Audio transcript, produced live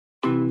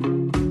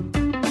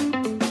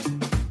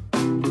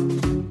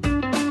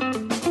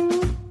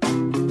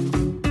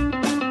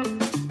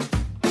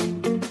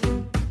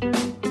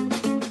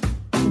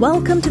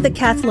Welcome to the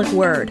Catholic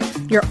Word,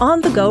 your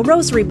on-the-go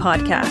rosary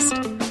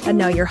podcast. And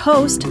now your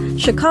host,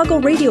 Chicago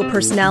radio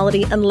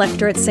personality and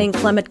lector at St.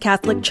 Clement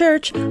Catholic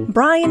Church,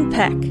 Brian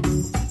Peck.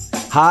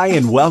 Hi,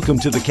 and welcome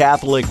to the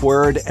Catholic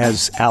Word.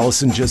 As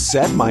Allison just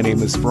said, my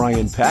name is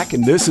Brian Peck,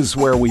 and this is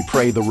where we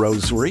pray the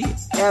rosary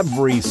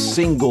every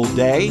single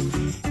day.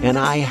 And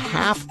I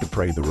have to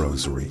pray the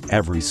rosary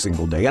every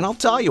single day, and I'll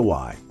tell you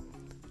why.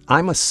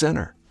 I'm a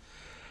sinner.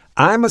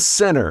 I'm a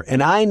sinner,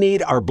 and I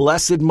need our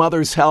Blessed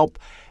Mother's help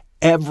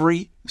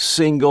every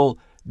single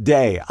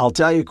day. I'll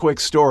tell you a quick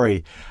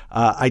story.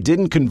 I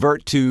didn't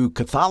convert to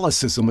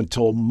Catholicism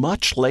until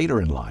much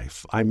later in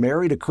life. I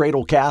married a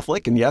cradle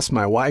Catholic, and yes,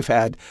 my wife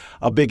had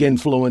a big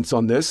influence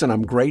on this, and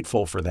I'm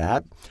grateful for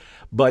that.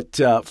 But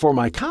for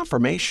my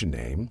confirmation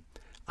name,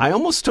 I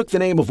almost took the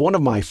name of one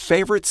of my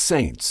favorite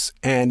saints,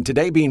 and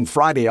today being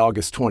Friday,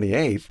 August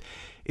 28th,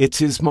 it's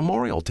his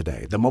memorial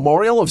today, the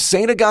memorial of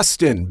St.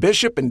 Augustine,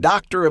 Bishop and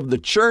Doctor of the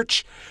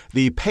Church,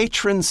 the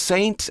patron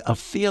saint of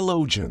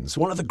theologians,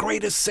 one of the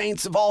greatest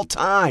saints of all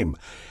time.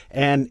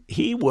 And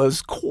he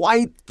was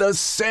quite the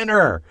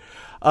sinner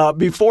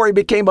before he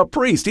became a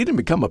priest. He didn't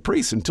become a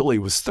priest until he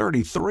was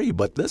 33,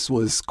 but this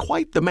was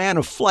quite the man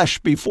of flesh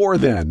before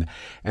then.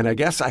 And I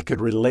guess I could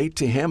relate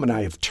to him, and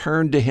I have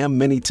turned to him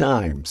many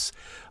times.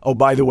 Oh,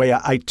 by the way,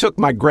 I took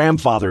my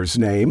grandfather's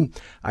name.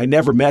 I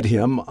never met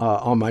him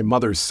on my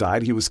mother's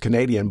side. He was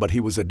Canadian, but he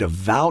was a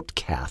devout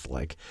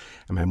Catholic.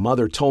 And my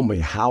mother told me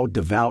how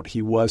devout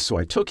he was, so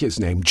I took his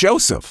name,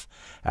 Joseph,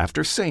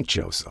 after St.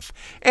 Joseph.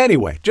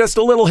 Anyway, just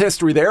a little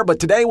history there, but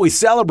today we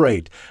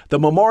celebrate the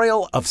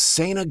memorial of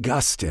St.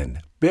 Augustine,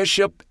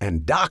 Bishop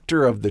and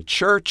Doctor of the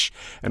Church,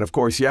 and of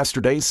course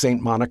yesterday,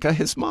 St. Monica,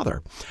 his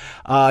mother.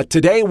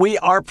 Today we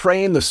are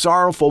praying the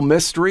Sorrowful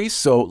Mysteries,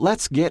 so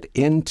let's get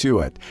into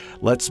it.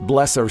 Let's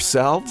bless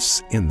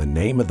ourselves in the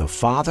name of the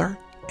Father,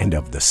 and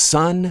of the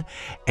Son,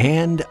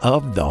 and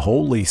of the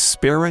Holy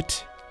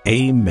Spirit.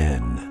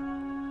 Amen.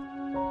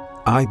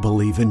 I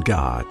believe in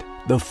God,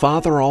 the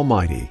Father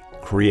Almighty,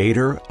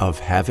 Creator of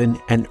heaven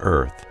and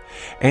earth,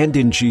 and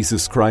in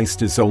Jesus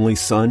Christ, His only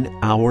Son,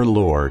 our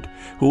Lord,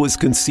 who was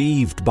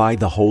conceived by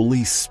the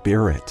Holy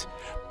Spirit,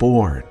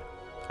 born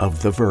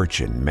of the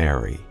Virgin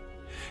Mary.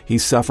 He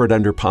suffered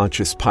under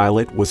Pontius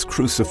Pilate, was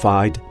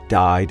crucified,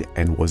 died,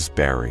 and was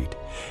buried.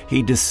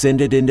 He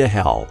descended into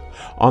hell.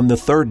 On the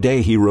third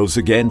day he rose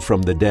again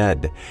from the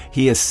dead.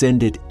 He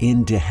ascended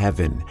into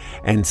heaven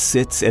and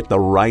sits at the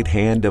right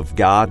hand of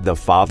God the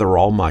Father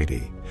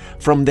Almighty.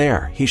 From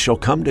there he shall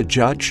come to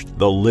judge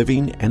the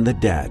living and the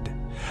dead.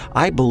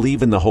 I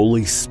believe in the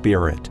Holy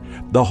Spirit,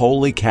 the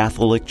Holy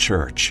Catholic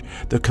Church,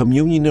 the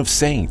communion of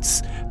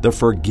saints, the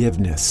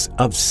forgiveness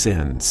of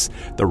sins,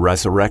 the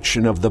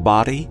resurrection of the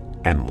body,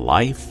 and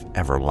life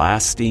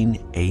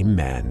everlasting.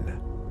 Amen.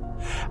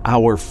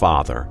 Our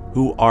Father,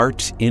 who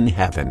art in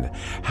heaven,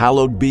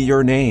 hallowed be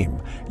your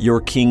name. Your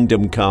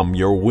kingdom come,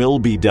 your will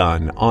be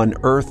done, on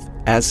earth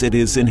as it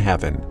is in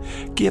heaven.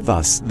 Give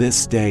us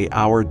this day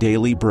our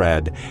daily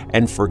bread,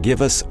 and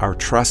forgive us our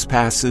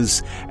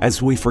trespasses,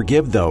 as we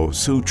forgive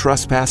those who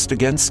trespass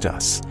against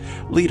us.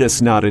 Lead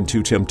us not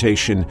into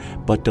temptation,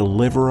 but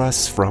deliver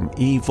us from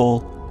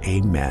evil.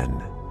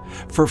 Amen.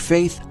 For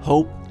faith,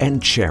 hope,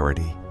 and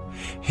charity.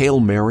 Hail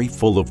Mary,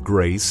 full of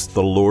grace,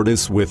 the Lord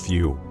is with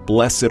you.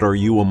 Blessed are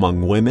you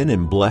among women,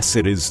 and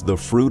blessed is the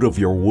fruit of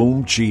your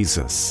womb,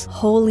 Jesus.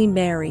 Holy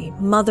Mary,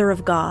 Mother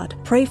of God,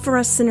 pray for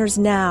us sinners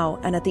now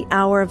and at the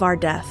hour of our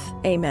death.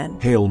 Amen.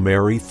 Hail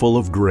Mary, full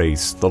of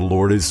grace, the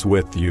Lord is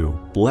with you.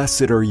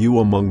 Blessed are you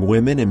among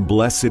women, and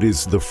blessed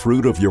is the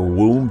fruit of your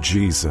womb,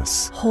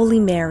 Jesus. Holy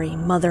Mary,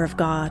 Mother of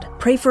God,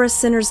 pray for us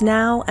sinners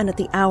now and at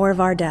the hour of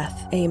our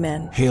death.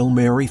 Amen. Hail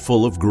Mary,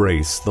 full of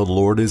grace, the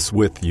Lord is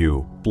with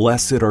you.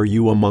 Blessed are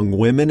you among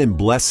women, and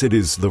blessed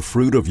is the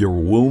fruit of your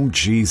womb,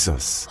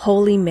 Jesus.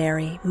 Holy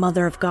Mary,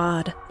 Mother of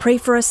God, pray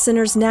for us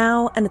sinners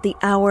now and at the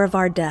hour of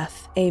our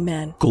death.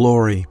 Amen.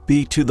 Glory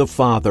be to the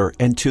Father,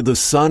 and to the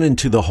Son, and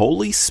to the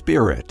Holy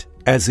Spirit,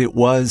 as it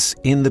was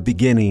in the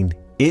beginning,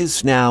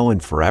 is now,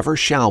 and forever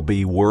shall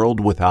be, world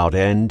without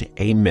end.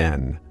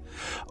 Amen.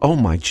 O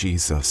my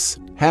Jesus,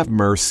 have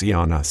mercy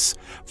on us.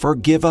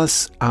 Forgive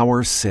us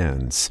our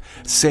sins.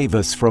 Save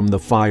us from the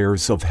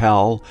fires of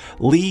hell.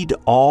 Lead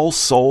all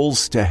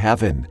souls to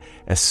heaven,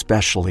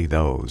 especially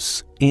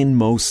those in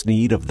most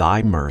need of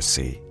thy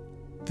mercy.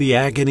 The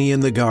agony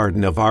in the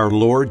garden of our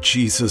Lord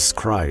Jesus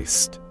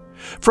Christ.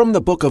 From the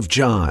book of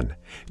John,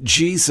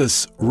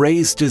 Jesus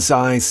raised his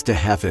eyes to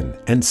heaven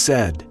and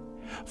said,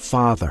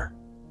 Father,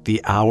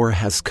 the hour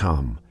has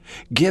come.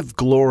 Give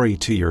glory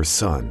to your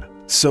Son,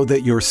 so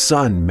that your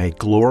Son may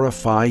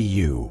glorify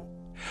you.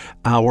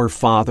 Our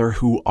Father,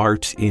 who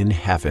art in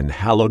heaven,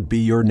 hallowed be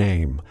your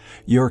name.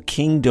 Your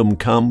kingdom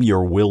come,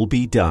 your will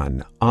be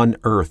done, on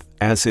earth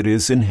as it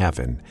is in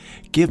heaven.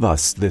 Give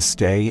us this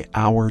day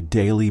our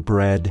daily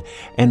bread,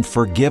 and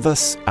forgive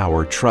us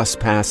our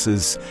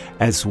trespasses,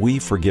 as we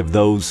forgive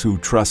those who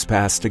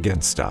trespass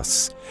against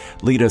us.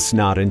 Lead us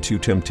not into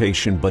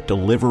temptation, but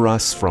deliver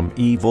us from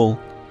evil.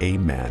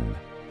 Amen.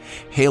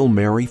 Hail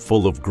Mary,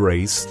 full of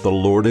grace, the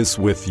Lord is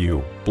with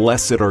you.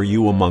 Blessed are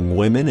you among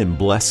women, and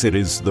blessed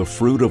is the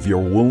fruit of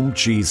your womb,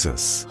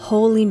 Jesus.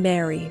 Holy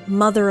Mary,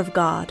 Mother of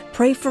God,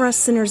 pray for us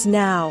sinners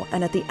now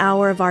and at the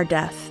hour of our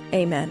death.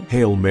 Amen.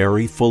 Hail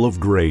Mary, full of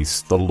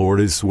grace, the Lord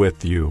is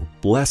with you.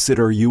 Blessed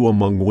are you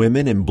among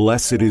women, and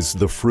blessed is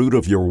the fruit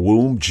of your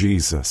womb,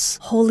 Jesus.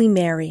 Holy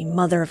Mary,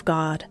 Mother of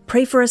God,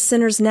 pray for us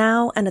sinners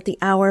now and at the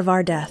hour of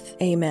our death.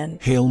 Amen.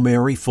 Hail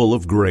Mary, full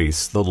of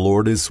grace, the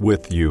Lord is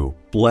with you.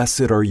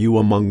 Blessed are you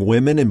among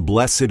women, and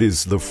blessed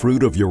is the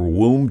fruit of your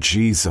womb,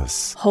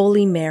 Jesus.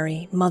 Holy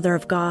Mary, Mother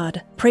of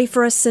God, pray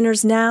for us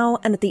sinners now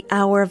and at the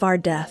hour of our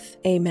death.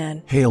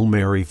 Amen. Hail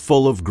Mary,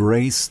 full of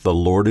grace, the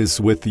Lord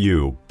is with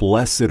you.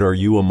 Blessed are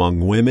you among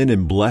women,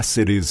 and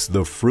blessed is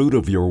the fruit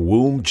of your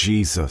womb,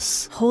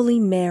 Jesus. Holy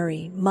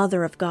Mary,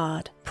 Mother of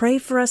God, pray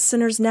for us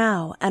sinners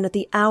now and at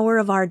the hour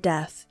of our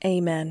death.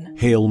 Amen.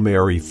 Hail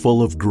Mary,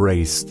 full of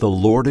grace, the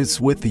Lord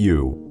is with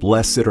you.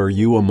 Blessed are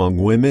you among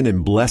women,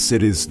 and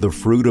blessed is the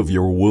fruit of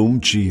your womb,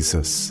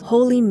 Jesus.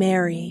 Holy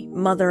Mary,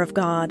 Mother of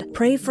God,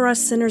 pray for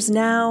us sinners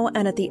now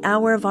and at the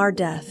hour of our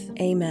death.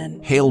 Amen.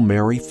 Hail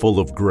Mary, full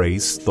of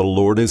grace, the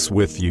Lord is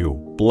with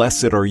you.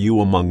 Blessed are you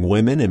among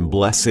women, and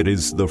blessed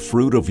is the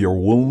fruit of your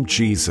womb,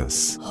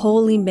 Jesus.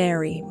 Holy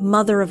Mary,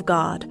 Mother of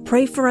God,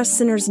 pray for us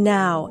sinners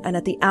now and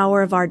at the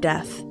hour of our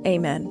death.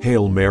 Amen.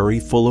 Hail Mary,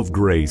 full of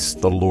grace,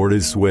 the Lord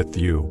is with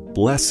you.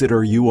 Blessed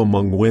are you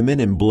among women,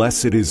 and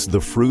blessed is the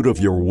fruit of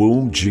your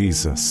womb,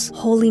 Jesus.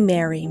 Holy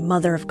Mary,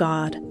 Mother of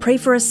God, pray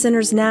for us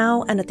sinners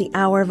now and at the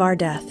hour of our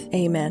death.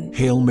 Amen.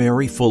 Hail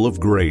Mary, full of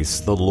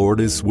grace, the Lord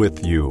is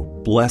with you.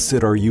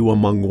 Blessed are you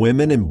among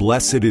women, and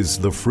blessed is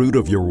the fruit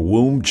of your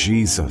womb,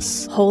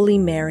 Jesus. Holy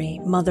Mary,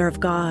 Mother of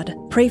God,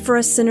 pray for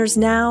us sinners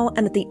now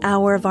and at the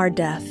hour of our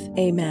death.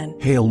 Amen.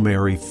 Hail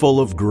Mary, full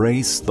of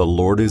grace, the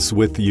Lord is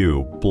with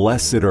you.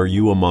 Blessed are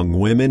you among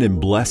women, and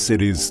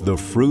blessed is the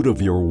fruit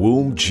of your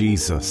womb,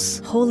 Jesus.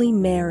 Holy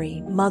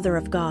Mary, Mother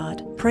of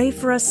God, pray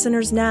for us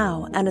sinners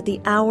now and at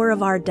the hour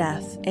of our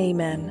death.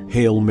 Amen.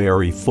 Hail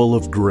Mary, full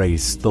of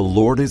grace, the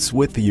Lord is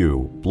with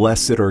you.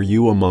 Blessed are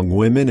you among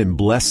women, and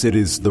blessed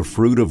is the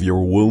fruit of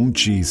your womb,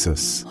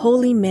 Jesus.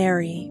 Holy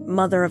Mary,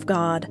 Mother of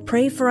God,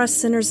 pray for us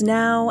sinners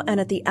now and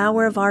at the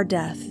hour of our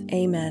death.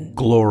 Amen.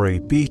 Glory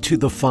be to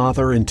the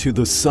Father, and to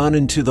the Son,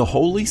 and to the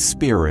Holy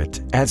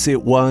Spirit, as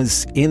it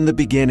was in the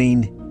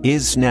beginning,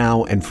 is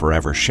now, and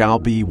forever shall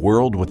be,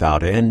 world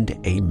without end.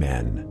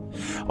 Amen.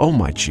 O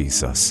my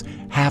Jesus,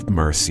 have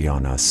mercy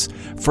on us.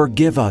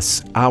 Forgive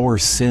us our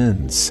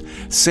sins.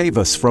 Save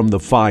us from the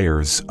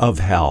fires of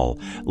hell.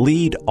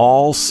 Lead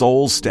all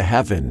souls to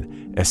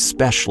heaven,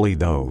 especially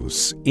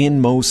those in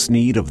most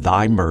need of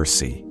thy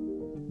mercy.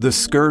 The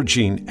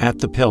scourging at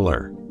the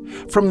pillar.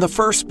 From the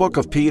first book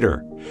of Peter,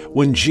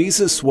 when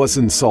Jesus was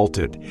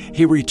insulted,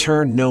 he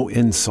returned no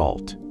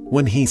insult.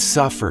 When he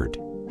suffered,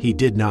 he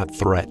did not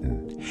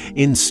threaten.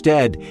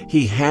 Instead,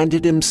 he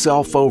handed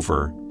himself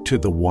over to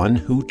the one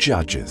who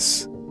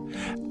judges.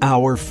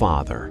 Our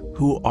Father,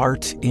 who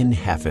art in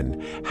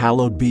heaven,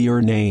 hallowed be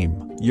your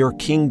name. Your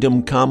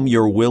kingdom come,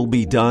 your will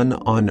be done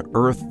on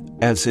earth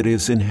as it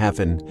is in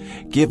heaven.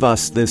 Give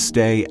us this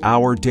day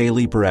our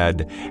daily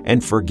bread,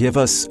 and forgive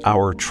us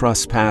our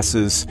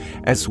trespasses,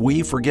 as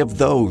we forgive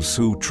those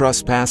who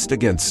trespass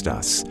against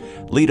us.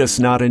 Lead us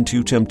not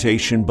into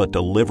temptation, but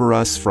deliver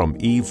us from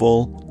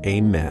evil.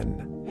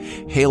 Amen.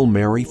 Hail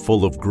Mary,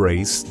 full of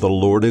grace, the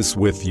Lord is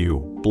with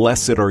you.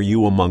 Blessed are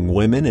you among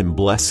women, and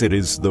blessed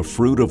is the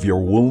fruit of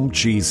your womb,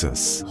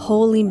 Jesus.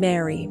 Holy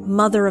Mary,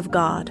 Mother of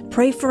God,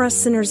 pray for us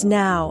sinners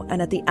now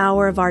and at the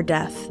hour of our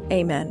death.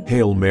 Amen.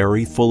 Hail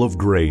Mary, full of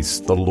grace,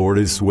 the Lord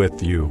is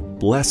with you.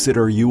 Blessed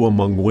are you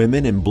among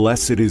women, and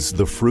blessed is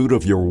the fruit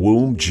of your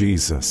womb,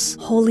 Jesus.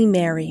 Holy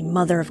Mary,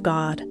 Mother of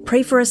God,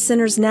 pray for us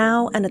sinners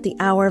now and at the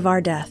hour of our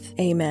death.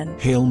 Amen.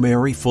 Hail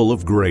Mary, full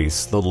of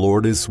grace, the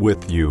Lord is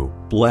with you.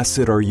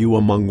 Blessed are you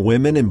among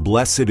women, and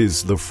blessed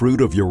is the fruit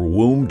of your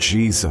womb,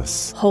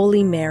 Jesus.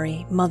 Holy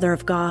Mary, Mother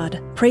of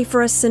God, pray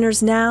for us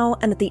sinners now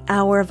and at the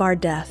hour of our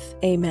death.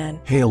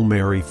 Amen. Hail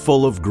Mary,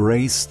 full of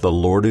grace, the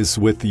Lord is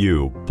with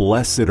you.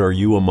 Blessed are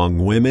you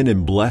among women,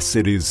 and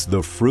blessed is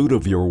the fruit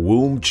of your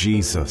womb,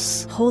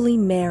 Jesus. Holy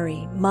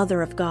Mary,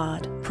 Mother of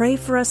God, pray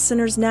for us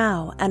sinners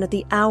now and at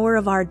the hour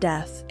of our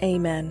death.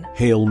 Amen.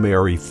 Hail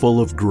Mary, full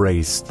of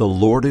grace, the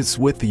Lord is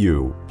with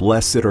you.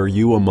 Blessed are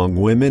you among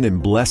women,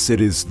 and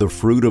blessed is the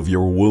fruit of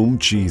your womb,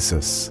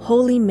 Jesus.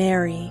 Holy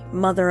Mary,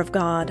 Mother of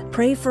God,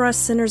 pray for us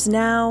sinners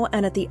now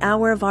and at the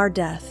hour of our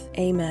death.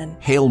 Amen.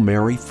 Hail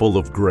Mary, full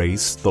of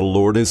grace, the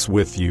Lord is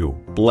with you.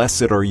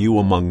 Blessed are you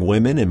among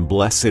women, and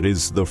blessed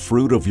is the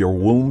fruit of your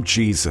womb,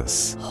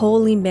 Jesus.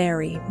 Holy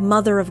Mary,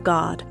 Mother of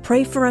God,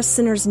 pray for us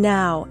sinners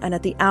now and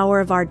at the hour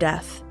of our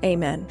death.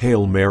 Amen.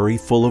 Hail Mary,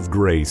 full of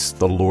grace,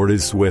 the Lord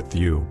is with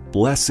you.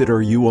 Blessed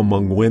are you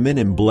among women,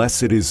 and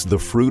blessed is the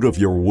fruit of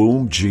your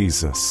womb,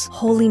 Jesus.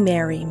 Holy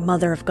Mary,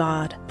 Mother of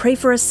God, pray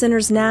for us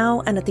sinners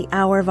now and at the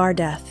hour of our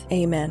death.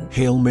 Amen.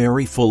 Hail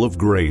Mary, full of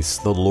grace,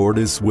 the Lord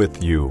is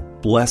with you.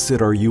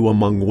 Blessed are you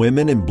among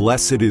women, and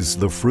blessed is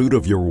the fruit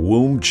of your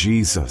womb,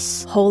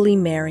 Jesus. Holy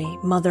Mary,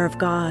 Mother of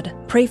God,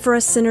 pray for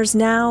us sinners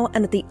now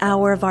and at the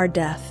hour of our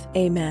death.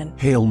 Amen.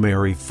 Hail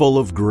Mary, full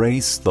of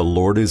grace, the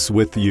Lord is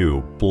with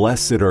you.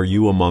 Blessed are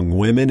you among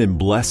women, and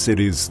blessed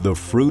is the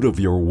fruit of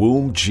your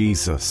womb,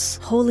 Jesus.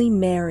 Holy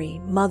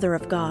Mary, Mother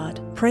of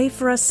God, pray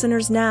for us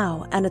sinners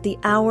now and at the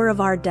hour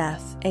of our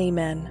death.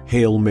 Amen.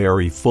 Hail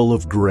Mary, full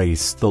of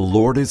grace, the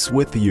Lord is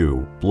with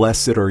you.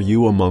 Blessed are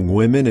you among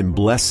women, and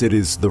blessed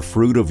is the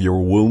fruit of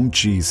your womb,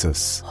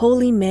 Jesus.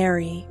 Holy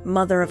Mary,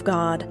 Mother of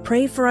God,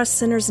 pray for us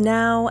sinners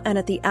now and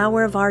at the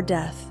hour of our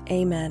death.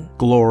 Amen.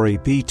 Glory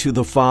be to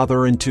the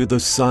Father, and to the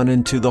Son,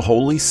 and to the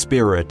Holy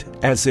Spirit,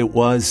 as it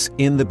was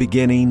in the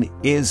beginning,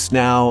 is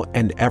now,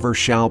 and ever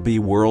shall be,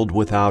 world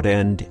without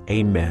end.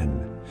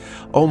 Amen.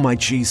 O my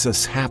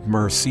Jesus, have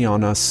mercy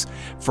on us.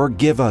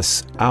 Forgive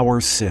us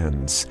our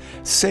sins.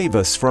 Save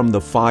us from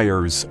the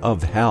fires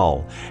of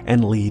hell,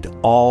 and lead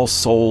all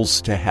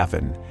souls to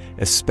heaven,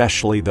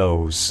 especially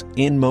those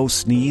in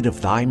most need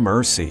of thy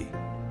mercy.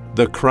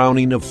 The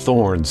crowning of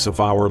thorns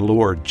of our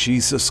Lord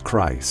Jesus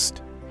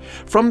Christ.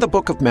 From the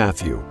book of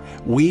Matthew,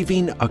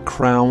 weaving a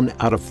crown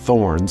out of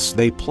thorns,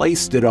 they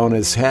placed it on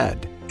his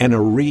head, and a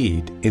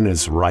reed in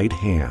his right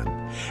hand.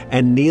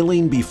 And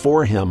kneeling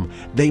before him,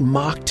 they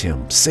mocked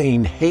him,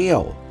 saying,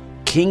 Hail,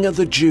 King of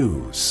the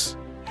Jews!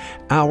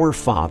 Our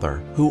Father,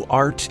 who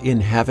art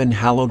in heaven,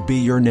 hallowed be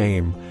your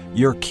name.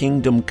 Your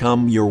kingdom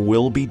come, your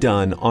will be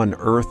done, on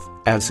earth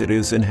as it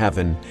is in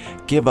heaven.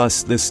 Give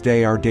us this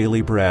day our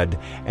daily bread,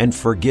 and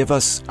forgive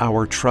us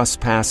our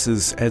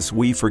trespasses as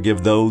we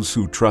forgive those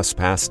who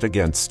trespass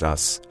against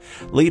us.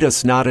 Lead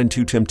us not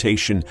into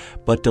temptation,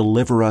 but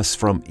deliver us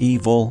from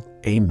evil.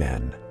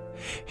 Amen.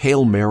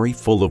 Hail Mary,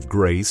 full of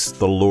grace,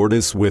 the Lord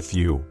is with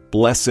you.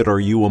 Blessed are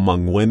you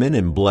among women,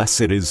 and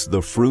blessed is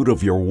the fruit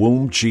of your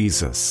womb,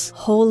 Jesus.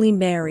 Holy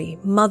Mary,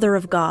 Mother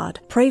of God,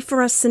 pray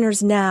for us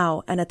sinners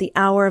now and at the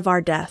hour of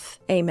our death.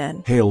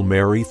 Amen. Hail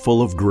Mary,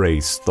 full of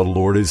grace, the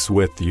Lord is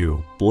with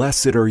you.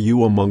 Blessed are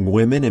you among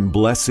women, and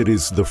blessed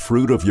is the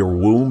fruit of your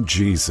womb,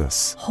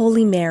 Jesus.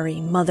 Holy Mary,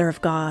 Mother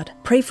of God,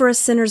 pray for us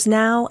sinners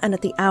now and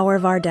at the hour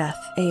of our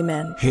death.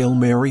 Amen. Hail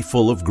Mary,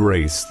 full of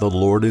grace, the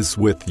Lord is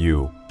with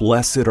you.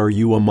 Blessed are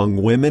you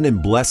among women,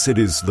 and blessed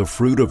is the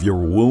fruit of your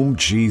womb,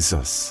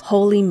 Jesus.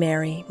 Holy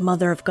Mary,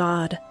 Mother of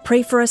God,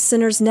 pray for us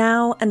sinners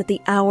now and at the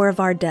hour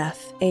of our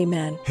death.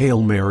 Amen.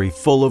 Hail Mary,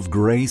 full of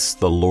grace,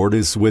 the Lord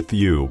is with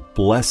you.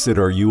 Blessed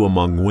are you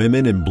among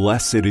women, and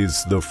blessed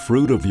is the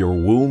fruit of your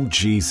womb,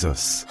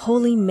 Jesus.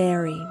 Holy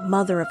Mary,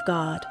 Mother of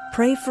God,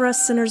 pray for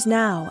us sinners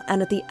now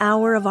and at the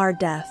hour of our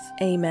death.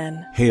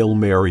 Amen. Hail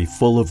Mary,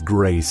 full of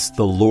grace,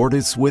 the Lord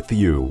is with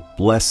you.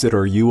 Blessed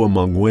are you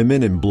among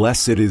women, and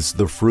blessed is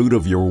the fruit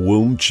of your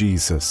womb,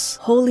 Jesus.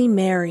 Holy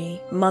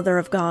Mary, Mother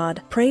of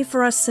God, pray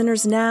for us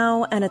sinners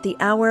now and at the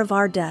hour of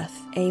our death.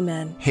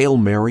 Amen. Hail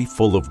Mary,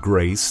 full of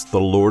grace, the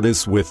Lord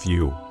is with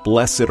you.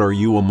 Blessed are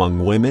you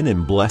among women,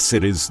 and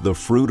blessed is the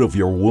fruit of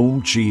your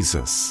womb,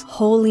 Jesus.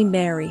 Holy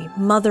Mary,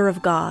 Mother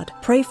of God,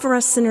 pray for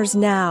us sinners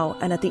now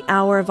and at the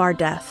hour of our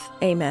death.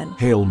 Amen.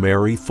 Hail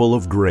Mary, full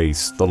of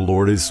grace, the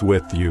Lord is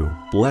with you.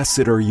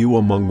 Blessed are you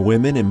among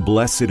women, and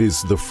blessed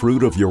is the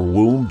fruit of your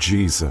womb,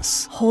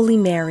 Jesus. Holy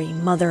Mary,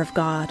 Mother of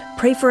God,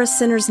 pray for us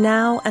sinners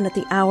now and at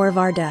the hour of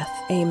our death.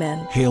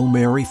 Amen. Hail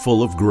Mary,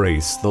 full of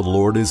grace, the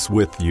Lord is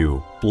with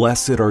you.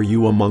 Blessed are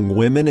you among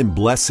women, and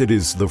blessed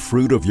is the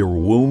fruit of your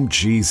womb,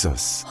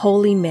 Jesus.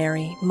 Holy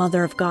Mary,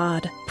 Mother of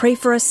God, pray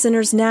for us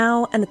sinners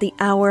now and at the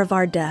hour of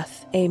our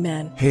death.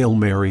 Amen. Hail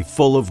Mary,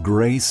 full of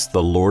grace,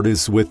 the Lord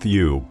is with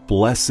you.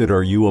 Blessed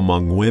are you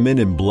among women,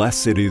 and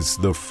blessed is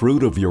the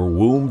fruit of your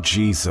womb,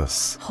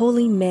 Jesus.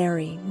 Holy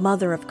Mary,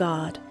 Mother of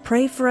God,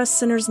 pray for us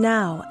sinners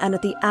now and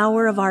at the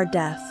hour of our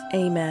death.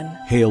 Amen.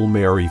 Hail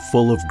Mary,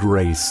 full of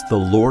grace, the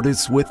Lord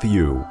is with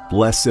you.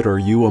 Blessed are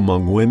you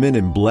among women,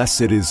 and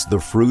blessed is the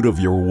fruit of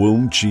your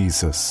womb,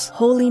 Jesus.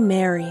 Holy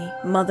Mary,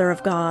 Mother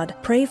of God,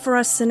 pray for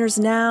us sinners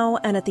now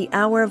and at the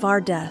hour of our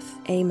death.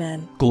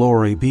 Amen.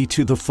 Glory be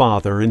to the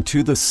Father, and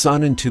to the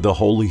Son, and to the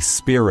Holy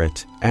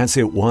Spirit, as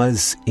it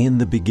was in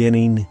the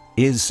beginning,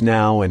 is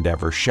now, and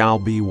ever shall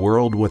be,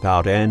 world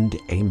without end.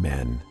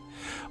 Amen.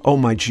 O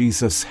my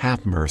Jesus,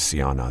 have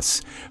mercy on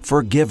us.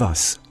 Forgive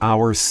us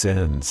our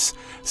sins.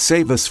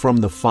 Save us from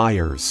the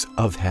fires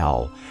of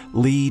hell.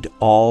 Lead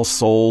all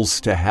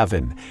souls to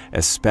heaven,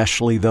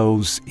 especially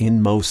those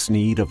in most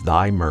need of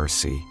thy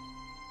mercy.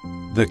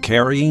 The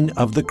carrying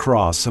of the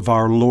cross of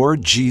our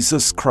Lord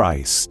Jesus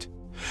Christ.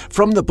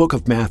 From the book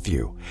of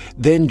Matthew,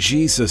 then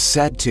Jesus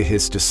said to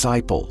his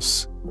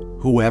disciples,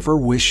 Whoever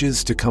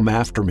wishes to come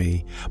after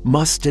me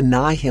must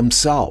deny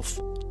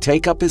himself,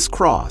 take up his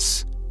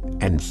cross,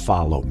 and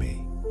follow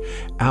me.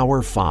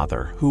 Our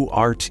Father, who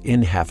art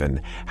in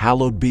heaven,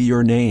 hallowed be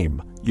your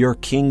name. Your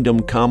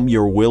kingdom come,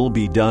 your will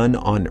be done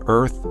on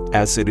earth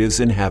as it is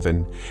in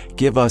heaven.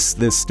 Give us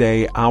this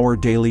day our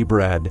daily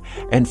bread,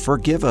 and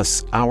forgive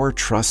us our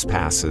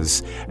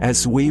trespasses,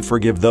 as we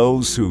forgive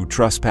those who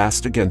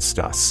trespass against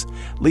us.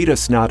 Lead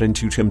us not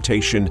into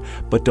temptation,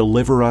 but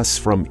deliver us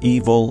from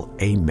evil.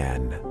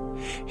 Amen.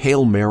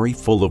 Hail Mary,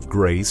 full of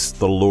grace,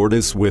 the Lord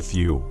is with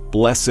you.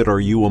 Blessed are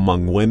you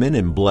among women,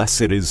 and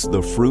blessed is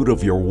the fruit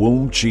of your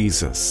womb,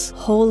 Jesus.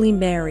 Holy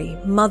Mary,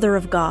 Mother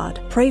of God,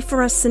 pray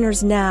for us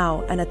sinners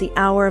now and at the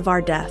hour of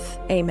our death.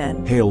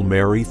 Amen. Hail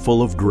Mary,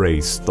 full of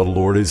grace, the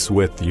Lord is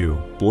with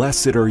you.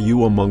 Blessed are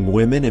you among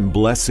women, and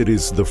blessed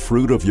is the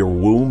fruit of your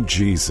womb,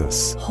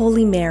 Jesus.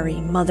 Holy Mary,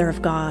 Mother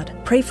of God,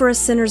 pray for us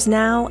sinners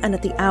now and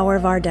at the hour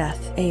of our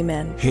death.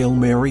 Amen. Hail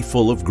Mary,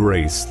 full of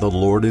grace, the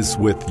Lord is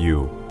with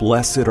you.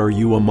 Blessed are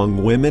you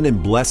among women,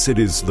 and blessed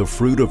is the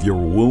fruit of your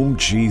womb,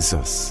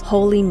 Jesus.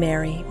 Holy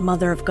Mary,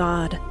 Mother of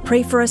God,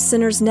 pray for us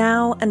sinners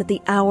now and at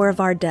the hour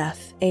of our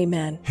death.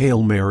 Amen.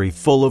 Hail Mary,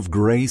 full of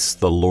grace,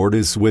 the Lord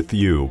is with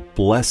you.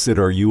 Blessed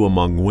are you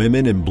among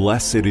women, and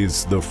blessed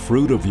is the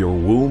fruit of your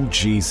womb,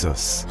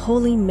 Jesus.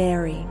 Holy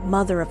Mary,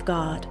 Mother of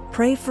God,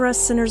 pray for us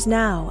sinners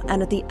now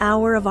and at the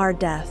hour of our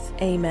death.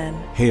 Amen.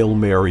 Hail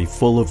Mary,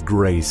 full of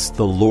grace,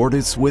 the Lord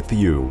is with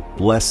you.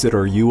 Blessed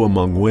are you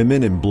among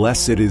women, and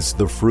blessed is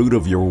the fruit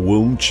of your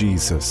womb,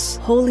 Jesus.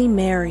 Holy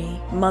Mary,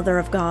 Mother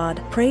of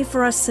God, pray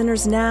for us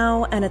sinners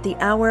now and at the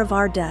hour of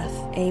our death.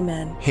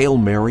 Amen. Hail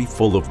Mary,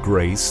 full of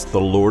grace, the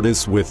Lord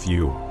is with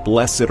you.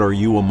 Blessed are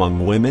you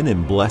among women,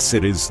 and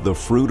blessed is the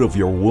fruit of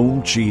your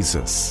womb,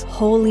 Jesus.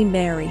 Holy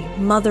Mary,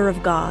 Mother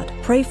of God,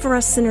 pray for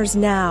us sinners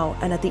now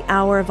and at the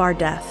hour of our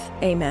death.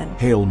 Amen.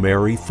 Hail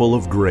Mary, full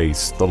of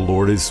grace, the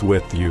Lord is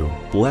with you.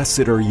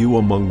 Blessed are you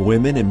among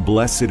women, and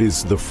blessed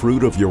is the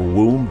fruit of your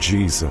womb,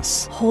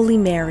 Jesus. Holy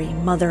Mary,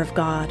 Mother of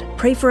God,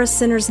 pray for us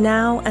sinners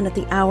now and at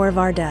the hour of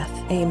our death.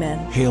 Amen.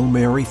 Hail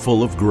Mary,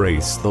 full of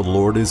grace, the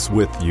Lord is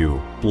with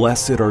you.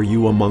 Blessed are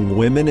you among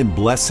women, and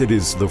blessed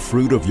is the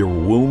fruit of your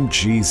womb,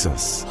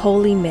 Jesus.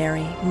 Holy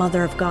Mary,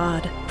 Mother of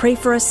God, pray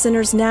for us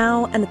sinners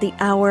now and at the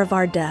hour of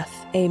our death.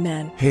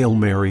 Amen. Hail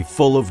Mary,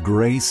 full of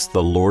grace,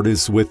 the Lord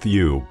is with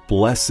you.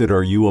 Blessed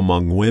are you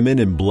among women,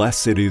 and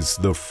blessed is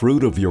the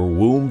fruit of your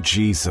womb,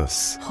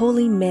 Jesus.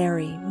 Holy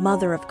Mary,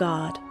 Mother of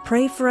God,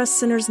 pray for us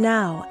sinners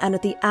now and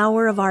at the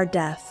hour of our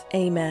death.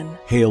 Amen.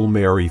 Hail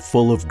Mary,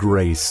 full of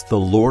grace, the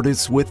Lord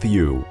is with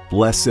you.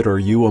 Blessed are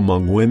you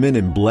among women,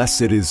 and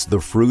blessed is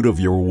the fruit of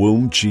your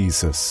womb,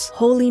 Jesus.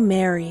 Holy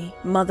Mary,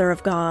 Mother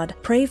of God,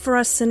 pray for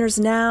us sinners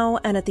now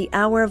and at the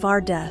hour of our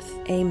death.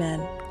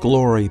 Amen.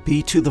 Glory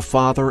be to the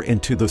Father,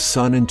 and to the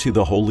Son, and to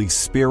the Holy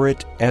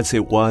Spirit, as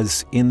it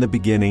was in the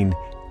beginning,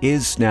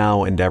 is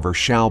now, and ever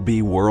shall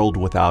be, world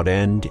without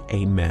end.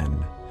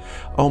 Amen.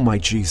 O my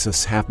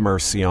Jesus, have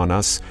mercy on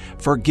us.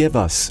 Forgive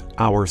us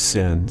our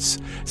sins.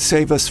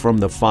 Save us from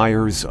the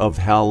fires of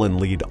hell,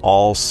 and lead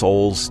all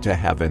souls to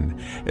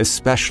heaven,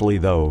 especially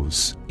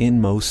those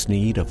in most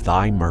need of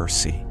thy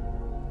mercy.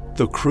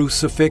 The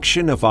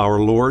Crucifixion of our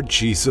Lord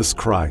Jesus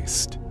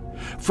Christ.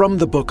 From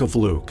the book of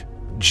Luke.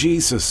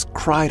 Jesus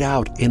cried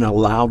out in a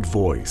loud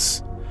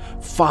voice,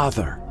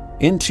 "Father,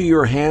 into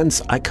your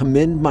hands I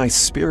commend my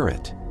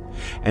spirit."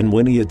 And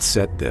when he had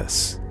said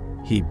this,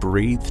 he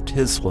breathed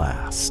his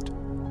last.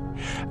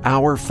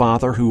 Our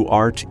Father who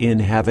art in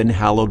heaven,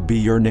 hallowed be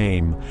your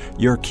name.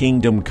 Your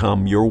kingdom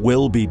come, your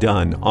will be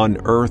done, on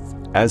earth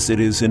as it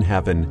is in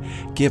heaven.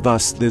 Give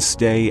us this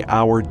day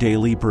our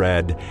daily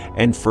bread,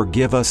 and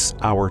forgive us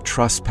our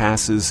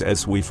trespasses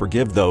as we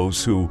forgive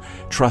those who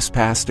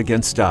trespass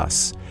against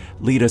us.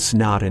 Lead us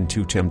not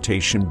into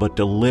temptation, but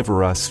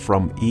deliver us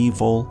from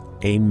evil.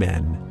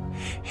 Amen.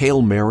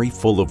 Hail Mary,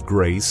 full of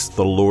grace,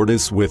 the Lord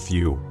is with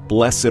you.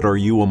 Blessed are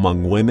you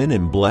among women,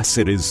 and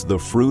blessed is the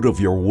fruit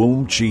of your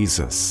womb,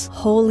 Jesus.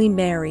 Holy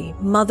Mary,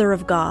 Mother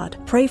of God,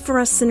 pray for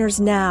us sinners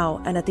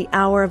now and at the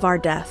hour of our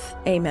death.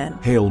 Amen.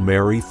 Hail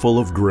Mary, full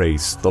of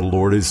grace, the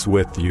Lord is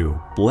with you.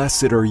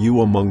 Blessed are you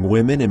among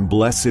women, and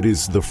blessed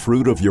is the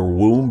fruit of your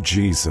womb,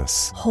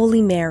 Jesus.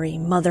 Holy Mary,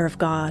 Mother of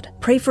God,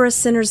 pray for us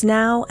sinners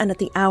now and at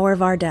the hour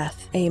of our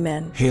death.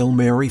 Amen. Hail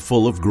Mary,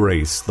 full of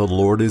grace, the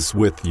Lord is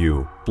with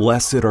you.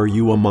 Blessed are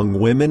you among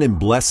women, and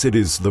blessed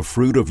is the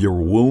fruit of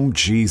your womb,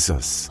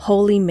 Jesus.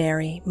 Holy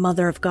Mary,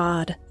 Mother of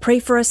God, pray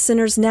for us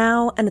sinners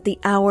now and at the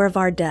hour of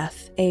our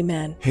death.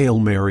 Amen. Hail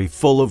Mary,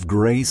 full of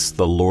grace,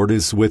 the Lord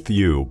is with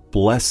you.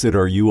 Blessed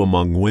are you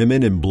among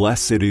women, and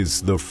blessed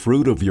is the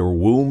fruit of your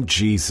womb,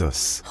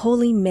 Jesus.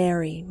 Holy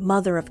Mary,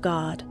 Mother of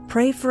God,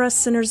 pray for us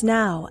sinners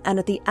now and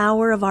at the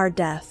hour of our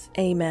death.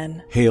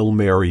 Amen. Hail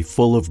Mary,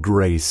 full of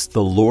grace,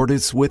 the Lord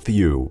is with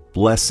you.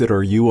 Blessed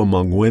are you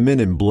among women,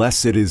 and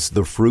blessed is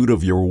the fruit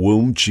of your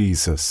womb,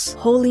 Jesus.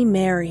 Holy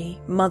Mary,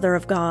 Mother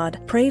of God,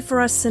 pray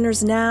for us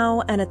sinners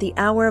now and at the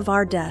hour of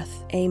our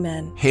death.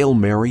 Amen. Hail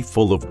Mary,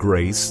 full of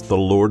grace, the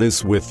Lord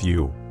is with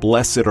you.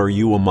 Blessed are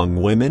you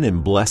among women,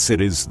 and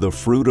blessed is the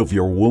fruit of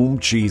your womb,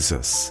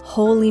 Jesus.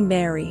 Holy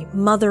Mary,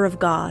 Mother of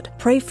God,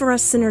 pray for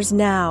us sinners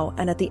now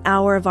and at the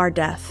hour of our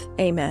death.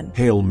 Amen.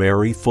 Hail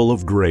Mary, full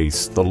of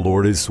grace, the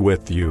Lord is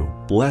with you.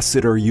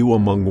 Blessed are you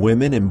among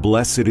women, and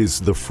blessed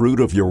is the fruit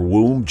of your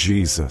womb,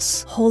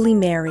 Jesus. Holy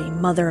Mary,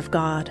 Mother of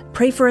God,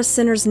 pray for us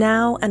sinners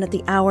now and at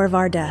the hour of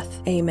our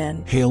death.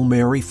 Amen. Hail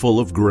Mary, full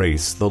of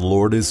grace, the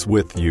Lord is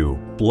with you.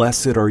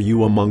 Blessed are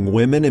you among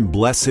women, and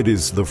blessed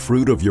is the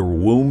fruit of your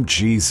womb,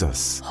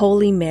 Jesus.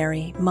 Holy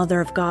Mary,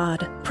 Mother of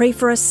God, pray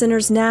for us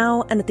sinners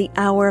now and at the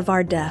hour of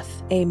our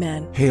death.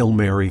 Amen. Hail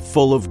Mary,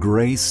 full of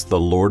grace, the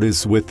Lord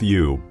is with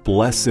you.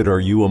 Blessed are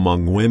you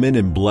among women,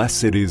 and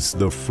blessed is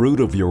the fruit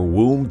of your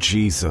womb,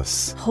 Jesus.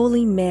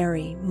 Holy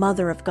Mary,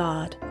 Mother of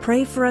God,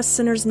 pray for us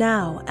sinners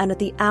now and at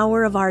the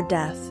hour of our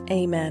death.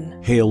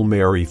 Amen. Hail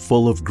Mary,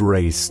 full of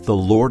grace, the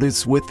Lord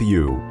is with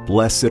you.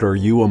 Blessed are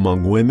you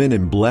among women,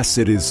 and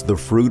blessed is the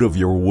fruit of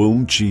your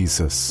womb,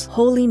 Jesus.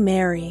 Holy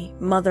Mary,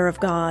 Mother of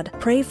God,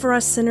 pray for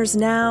us sinners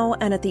now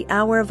and at the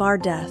hour of our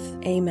death.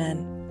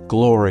 Amen.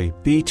 Glory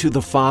be to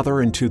the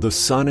Father, and to the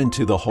Son, and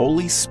to the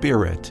Holy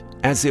Spirit,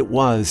 as it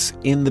was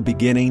in the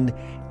beginning,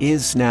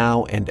 is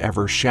now, and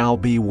ever shall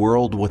be,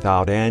 world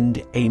without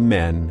end.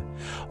 Amen.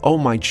 O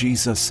my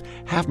Jesus,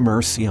 have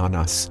mercy on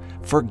us.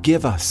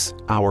 Forgive us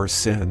our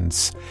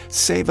sins.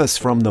 Save us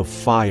from the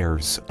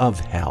fires of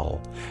hell.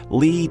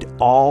 Lead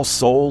all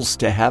souls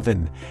to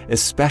heaven,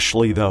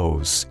 especially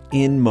those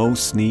in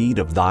most need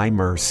of thy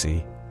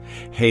mercy.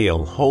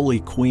 Hail,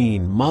 Holy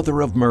Queen,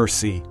 Mother of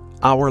Mercy,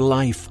 our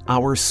life,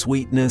 our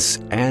sweetness,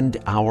 and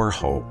our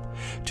hope.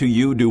 To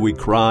you do we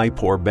cry,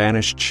 poor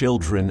banished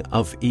children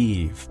of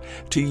Eve.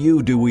 To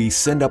you do we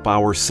send up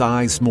our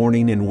sighs,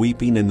 mourning and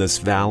weeping in this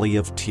valley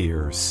of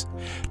tears.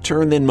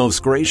 Turn then,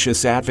 most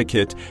gracious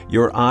Advocate,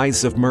 your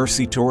eyes of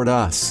mercy toward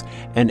us,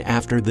 and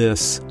after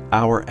this,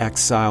 our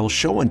exile,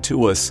 show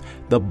unto us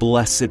the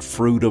blessed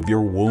fruit of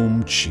your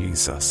womb,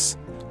 Jesus.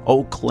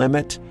 O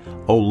clement,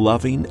 O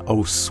loving,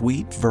 O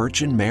sweet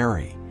Virgin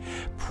Mary,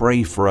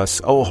 pray for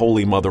us, O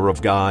Holy Mother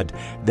of God,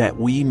 that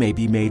we may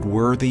be made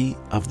worthy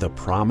of the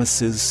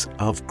promises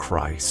of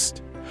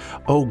Christ.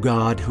 O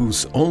God,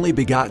 whose only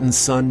begotten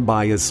Son,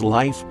 by his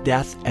life,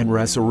 death, and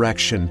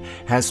resurrection,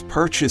 has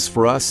purchased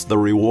for us the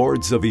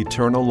rewards of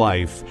eternal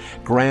life,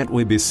 grant,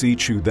 we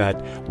beseech you,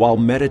 that, while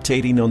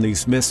meditating on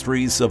these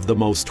mysteries of the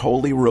most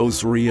holy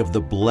rosary of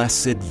the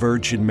Blessed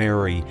Virgin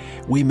Mary,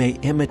 we may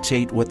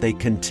imitate what they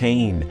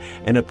contain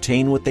and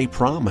obtain what they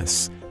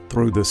promise.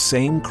 Through the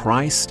same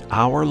Christ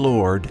our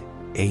Lord.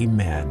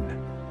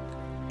 Amen.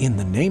 In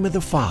the name of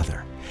the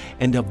Father,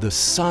 and of the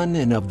Son,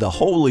 and of the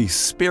Holy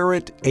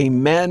Spirit.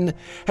 Amen.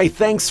 Hey,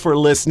 thanks for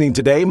listening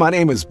today. My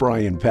name is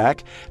Brian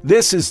Peck.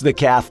 This is the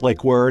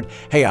Catholic Word.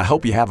 Hey, I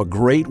hope you have a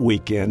great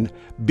weekend.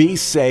 Be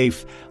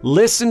safe.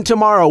 Listen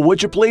tomorrow,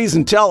 would you please,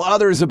 and tell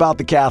others about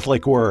the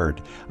Catholic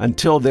Word.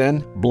 Until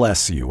then,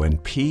 bless you,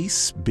 and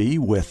peace be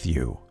with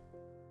you.